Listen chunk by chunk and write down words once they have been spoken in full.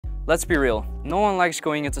Let's be real, no one likes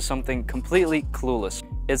going into something completely clueless.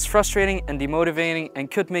 It's frustrating and demotivating and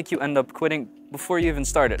could make you end up quitting before you even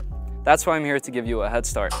started. That's why I'm here to give you a head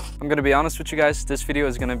start. I'm gonna be honest with you guys, this video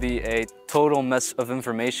is gonna be a total mess of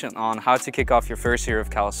information on how to kick off your first year of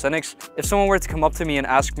calisthenics. If someone were to come up to me and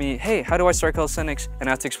ask me, hey, how do I start calisthenics? And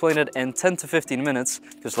I have to explain it in 10 to 15 minutes,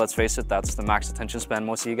 because let's face it, that's the max attention span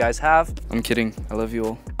most of you guys have. I'm kidding, I love you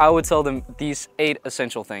all. I would tell them these 8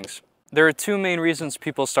 essential things. There are 2 main reasons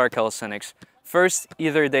people start calisthenics. First,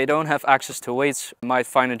 either they don't have access to weights, might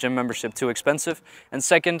find a gym membership too expensive, and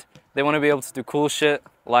second, they want to be able to do cool shit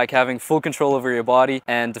like having full control over your body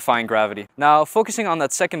and defying gravity. Now, focusing on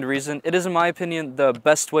that second reason, it is in my opinion the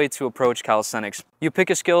best way to approach calisthenics. You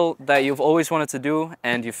pick a skill that you've always wanted to do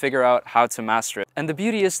and you figure out how to master it. And the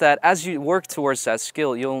beauty is that as you work towards that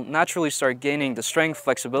skill, you'll naturally start gaining the strength,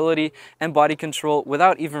 flexibility, and body control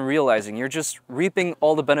without even realizing. You're just reaping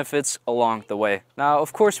all the benefits along the way. Now,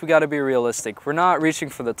 of course, we gotta be realistic. We're not reaching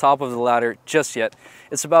for the top of the ladder just yet.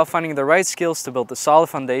 It's about finding the right skills to build a solid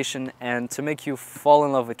foundation and to make you fall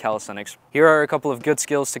in love with calisthenics. Here are a couple of good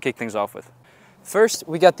skills to kick things off with. First,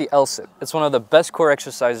 we got the L-sit. It's one of the best core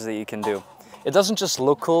exercises that you can do. It doesn't just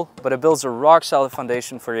look cool, but it builds a rock-solid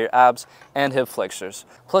foundation for your abs and hip flexors.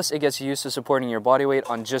 Plus, it gets you used to supporting your body weight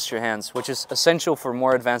on just your hands, which is essential for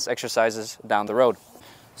more advanced exercises down the road.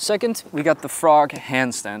 Second, we got the frog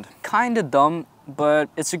handstand. Kinda dumb, but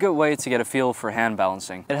it's a good way to get a feel for hand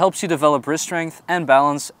balancing. It helps you develop wrist strength and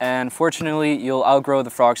balance, and fortunately, you'll outgrow the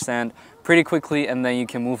frog stand pretty quickly, and then you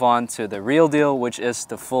can move on to the real deal, which is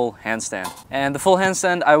the full handstand. And the full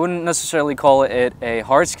handstand, I wouldn't necessarily call it a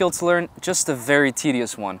hard skill to learn, just a very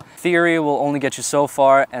tedious one. Theory will only get you so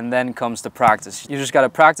far, and then comes the practice. You just gotta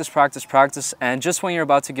practice, practice, practice, and just when you're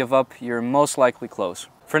about to give up, you're most likely close.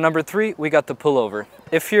 For number 3, we got the pullover.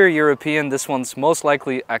 If you're European, this one's most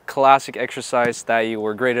likely a classic exercise that you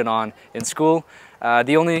were graded on in school.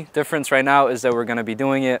 The only difference right now is that we're going to be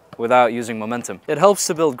doing it without using momentum. It helps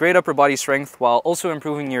to build great upper body strength while also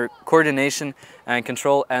improving your coordination and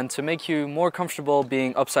control, and to make you more comfortable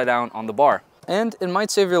being upside down on the bar. And it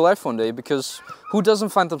might save your life one day, because who doesn't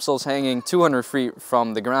find themselves hanging 200 feet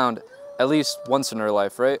from the ground at least once in their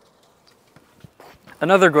life, right?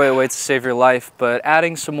 Another great way to save your life, but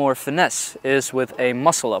adding some more finesse, is with a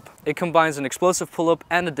muscle up. It combines an explosive pull-up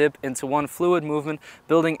and a dip into one fluid movement,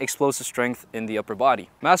 building explosive strength in the upper body.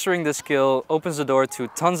 Mastering this skill opens the door to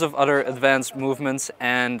tons of other advanced movements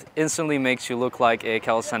and instantly makes you look like a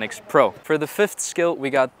calisthenics pro. For the 5th skill, we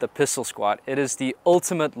got the pistol squat. It is the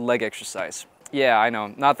ultimate leg exercise. Yeah, I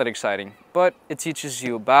know, not that exciting, but it teaches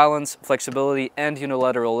you balance, flexibility, and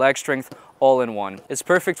unilateral leg strength all in one. It's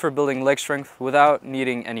perfect for building leg strength without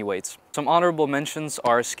needing any weights. Some honorable mentions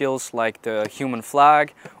are skills like the human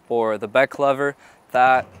flag or the back lever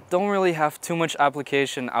that don't really have too much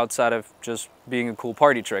application outside of just being a cool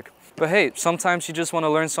party trick. But hey, sometimes you just want to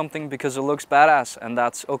learn something because it looks badass, and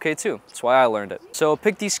that's okay too. That's why I learned it. So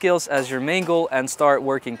pick these skills as your main goal and start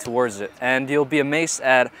working towards it, and you'll be amazed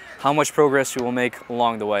at how much progress you will make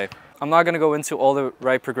along the way. I'm not going to go into all the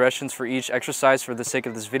right progressions for each exercise for the sake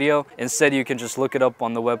of this video. Instead, you can just look it up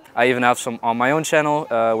on the web. I even have some on my own channel,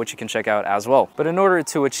 which you can check out as well. But in order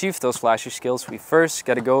to achieve those flashy skills, we first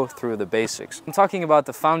got to go through the basics. I'm talking about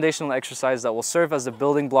the foundational exercise that will serve as the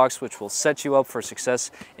building blocks which will set you up for success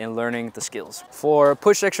in learning the skills. For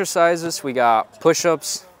push exercises, we got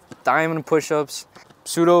push-ups, diamond push-ups,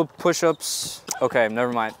 pseudo push-ups. Okay,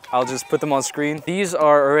 never mind. I'll just put them on screen. These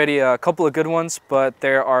are already a couple of good ones, but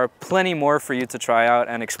there are plenty more for you to try out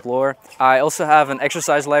and explore. I also have an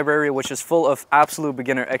exercise library which is full of absolute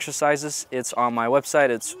beginner exercises. It's on my website.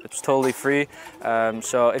 It's totally free.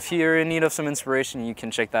 So if you're in need of some inspiration, you can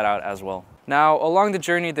check that out as well. Now, along the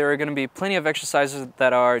journey, there are going to be plenty of exercises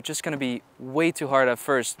that are just going to be way too hard at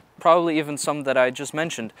first. Probably even some that I just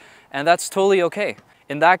mentioned, and that's totally okay.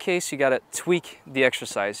 In that case, you gotta tweak the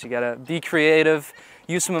exercise. You gotta be creative,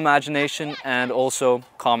 use some imagination, and also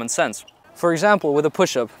common sense. For example, with a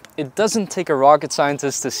push-up, it doesn't take a rocket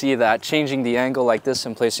scientist to see that changing the angle like this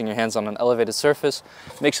and placing your hands on an elevated surface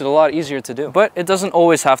makes it a lot easier to do. But it doesn't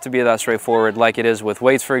always have to be that straightforward like it is with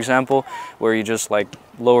weights, for example, where you just like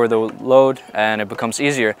lower the load and it becomes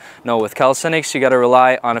easier. No, with calisthenics, you gotta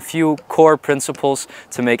rely on a few core principles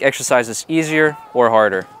to make exercises easier or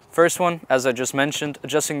harder. First one, as I just mentioned,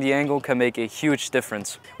 adjusting the angle can make a huge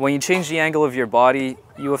difference. When you change the angle of your body,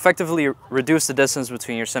 you effectively reduce the distance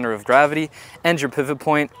between your center of gravity and your pivot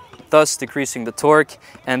point, thus decreasing the torque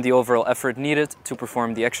and the overall effort needed to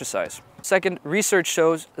perform the exercise. Second, research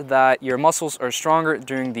shows that your muscles are stronger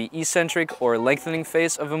during the eccentric or lengthening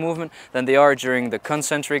phase of a movement than they are during the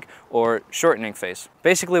concentric or shortening phase.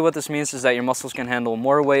 Basically what this means is that your muscles can handle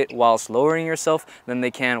more weight whilst lowering yourself than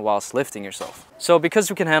they can whilst lifting yourself. So because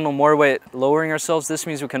we can handle more weight lowering ourselves, this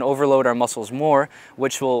means we can overload our muscles more,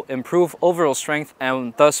 which will improve overall strength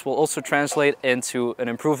and thus will also translate into an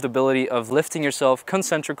improved ability of lifting yourself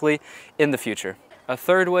concentrically in the future. A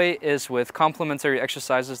third way is with complementary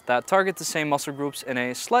exercises that target the same muscle groups in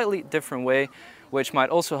a slightly different way, which might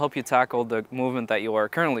also help you tackle the movement that you are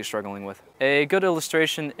currently struggling with. A good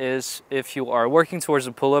illustration is if you are working towards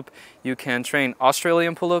a pull-up, you can train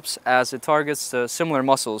Australian pull-ups as it targets the similar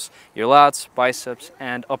muscles, your lats, biceps,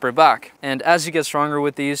 and upper back. And as you get stronger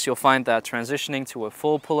with these, you'll find that transitioning to a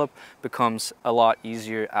full pull-up becomes a lot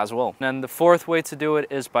easier as well. And then the fourth way to do it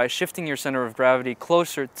is by shifting your center of gravity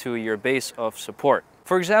closer to your base of support.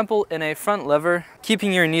 For example, in a front lever,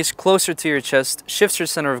 keeping your knees closer to your chest shifts your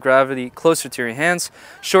center of gravity closer to your hands,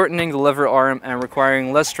 shortening the lever arm and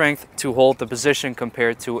requiring less strength to hold the position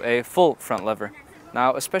compared to a full front lever.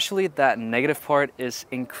 Now, especially that negative part is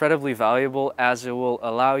incredibly valuable as it will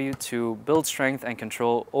allow you to build strength and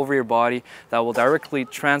control over your body that will directly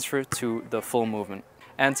transfer to the full movement.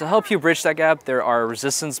 And to help you bridge that gap, there are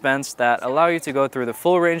resistance bands that allow you to go through the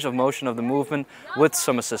full range of motion of the movement with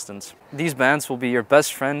some assistance. These bands will be your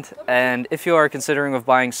best friend, and if you are considering of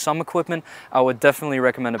buying some equipment, I would definitely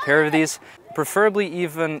recommend a pair of these, preferably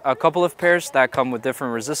even a couple of pairs that come with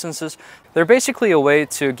different resistances. They're basically a way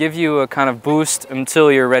to give you a kind of boost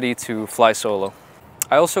until you're ready to fly solo.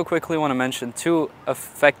 I also quickly want to mention two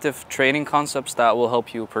effective training concepts that will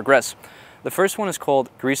help you progress. The first one is called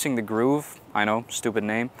greasing the groove. I know, stupid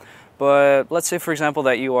name. But let's say, for example,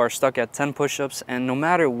 that you are stuck at 10 push-ups and no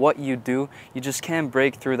matter what you do, you just can't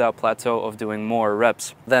break through that plateau of doing more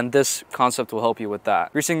reps. Then this concept will help you with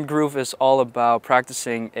that. Greasing the groove is all about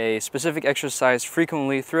practicing a specific exercise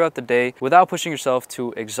frequently throughout the day without pushing yourself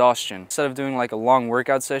to exhaustion. Instead of doing like a long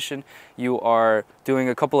workout session, you are doing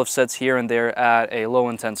a couple of sets here and there at a low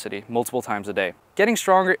intensity, multiple times a day. Getting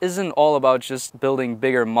stronger isn't all about just building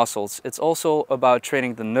bigger muscles. It's also about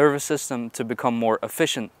training the nervous system to become more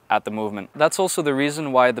efficient at the movement. That's also the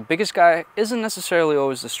reason why the biggest guy isn't necessarily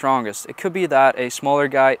always the strongest. It could be that a smaller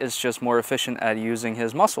guy is just more efficient at using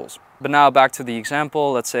his muscles. But now back to the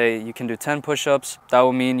example, let's say you can do 10 push-ups. That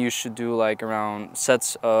will mean you should do like around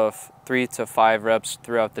sets of 3 to 5 reps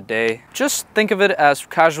throughout the day. Just think of it as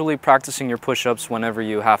casually practicing your push-ups whenever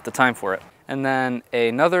you have the time for it. And then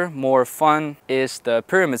another more fun is the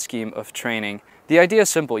pyramid scheme of training. The idea is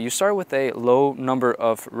simple. You start with a low number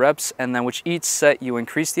of reps and then with each set you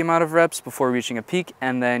increase the amount of reps before reaching a peak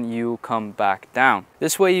and then you come back down.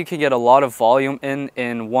 This way you can get a lot of volume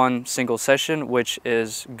in one single session, which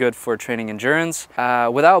is good for training endurance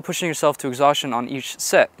without pushing yourself to exhaustion on each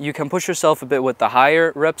set. You can push yourself a bit with the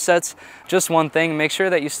higher rep sets. Just one thing, make sure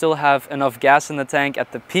that you still have enough gas in the tank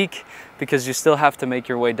at the peak because you still have to make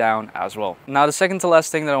your way down as well. Now the second to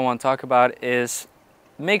last thing that I want to talk about is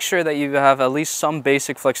make sure that you have at least some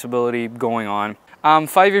basic flexibility going on. I'm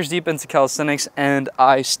 5 years deep into calisthenics and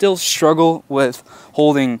I still struggle with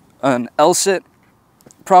holding an L-sit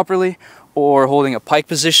properly or holding a pike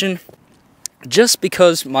position just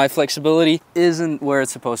because my flexibility isn't where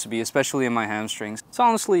it's supposed to be, especially in my hamstrings. It's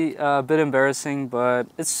honestly a bit embarrassing, but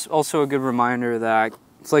it's also a good reminder that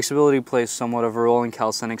flexibility plays somewhat of a role in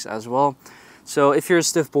calisthenics as well. So if you're a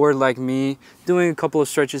stiff board like me, doing a couple of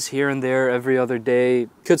stretches here and there every other day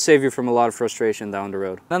could save you from a lot of frustration down the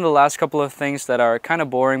road. Then the last couple of things that are kind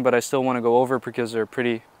of boring but I still want to go over because they're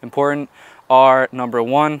pretty important are number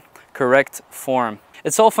one, correct form.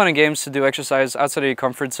 It's all fun and games to do exercise outside of your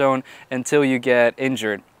comfort zone until you get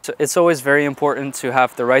injured. So it's always very important to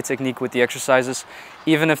have the right technique with the exercises,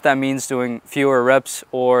 even if that means doing fewer reps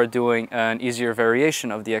or doing an easier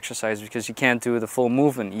variation of the exercise because you can't do the full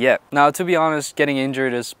movement yet. Now, to be honest, getting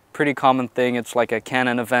injured is a pretty common thing. It's like a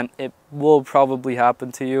canon event. It will probably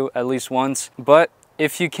happen to you at least once, but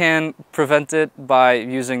if you can prevent it by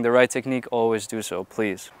using the right technique, always do so,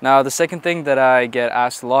 please. Now, the second thing that I get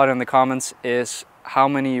asked a lot in the comments is how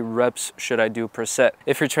many reps should I do per set?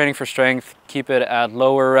 If you're training for strength, keep it at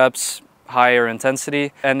lower reps, higher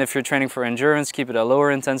intensity. And if you're training for endurance, keep it at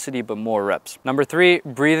lower intensity, but more reps. Number three,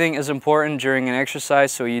 breathing is important during an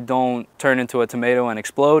exercise so you don't turn into a tomato and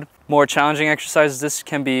explode. More challenging exercises, this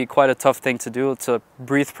can be quite a tough thing to do, to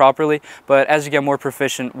breathe properly. But as you get more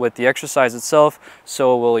proficient with the exercise itself,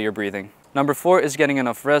 so will your breathing. Number four is getting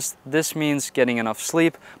enough rest. This means getting enough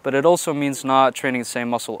sleep, but it also means not training the same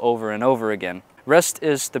muscle over and over again. Rest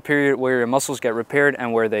is the period where your muscles get repaired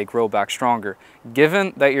and where they grow back stronger,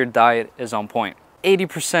 given that your diet is on point.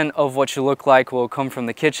 80% of what you look like will come from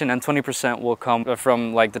the kitchen and 20% will come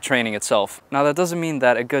from like the training itself. Now that doesn't mean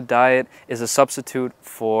that a good diet is a substitute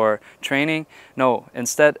for training. No,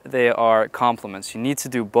 instead they are complements. You need to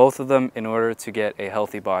do both of them in order to get a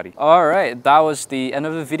healthy body. All right, that was the end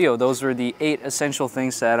of the video. Those were the 8 essential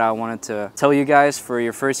things that I wanted to tell you guys for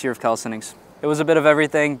your first year of calisthenics. It was a bit of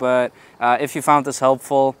everything, but if you found this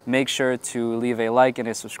helpful, make sure to leave a like and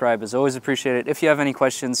a subscribe is always appreciated. If you have any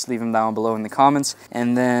questions, leave them down below in the comments.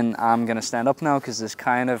 And then I'm gonna stand up now because this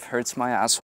kind of hurts my asshole.